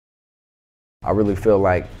I really feel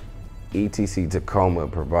like ETC Tacoma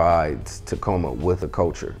provides Tacoma with a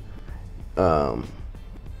culture.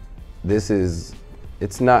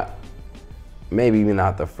 It's not, maybe even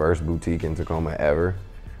not the first boutique in Tacoma ever,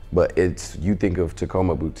 but you think of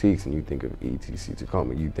Tacoma boutiques and you think of ETC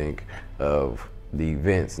Tacoma, you think of the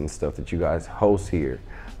events and stuff that you guys host here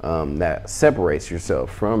that separates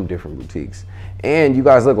yourself from different boutiques. And you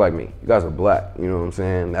guys look like me, you guys are black, you know what I'm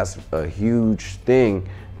saying? That's a huge thing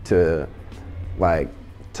to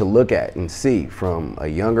look at and see from a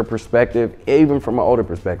younger perspective, even from an older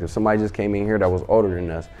perspective. Somebody just came in here that was older than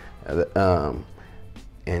us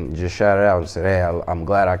and just shouted out and said, hey, I'm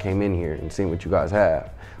glad I came in here and seen what you guys have.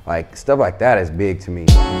 Like, stuff like that is big to me.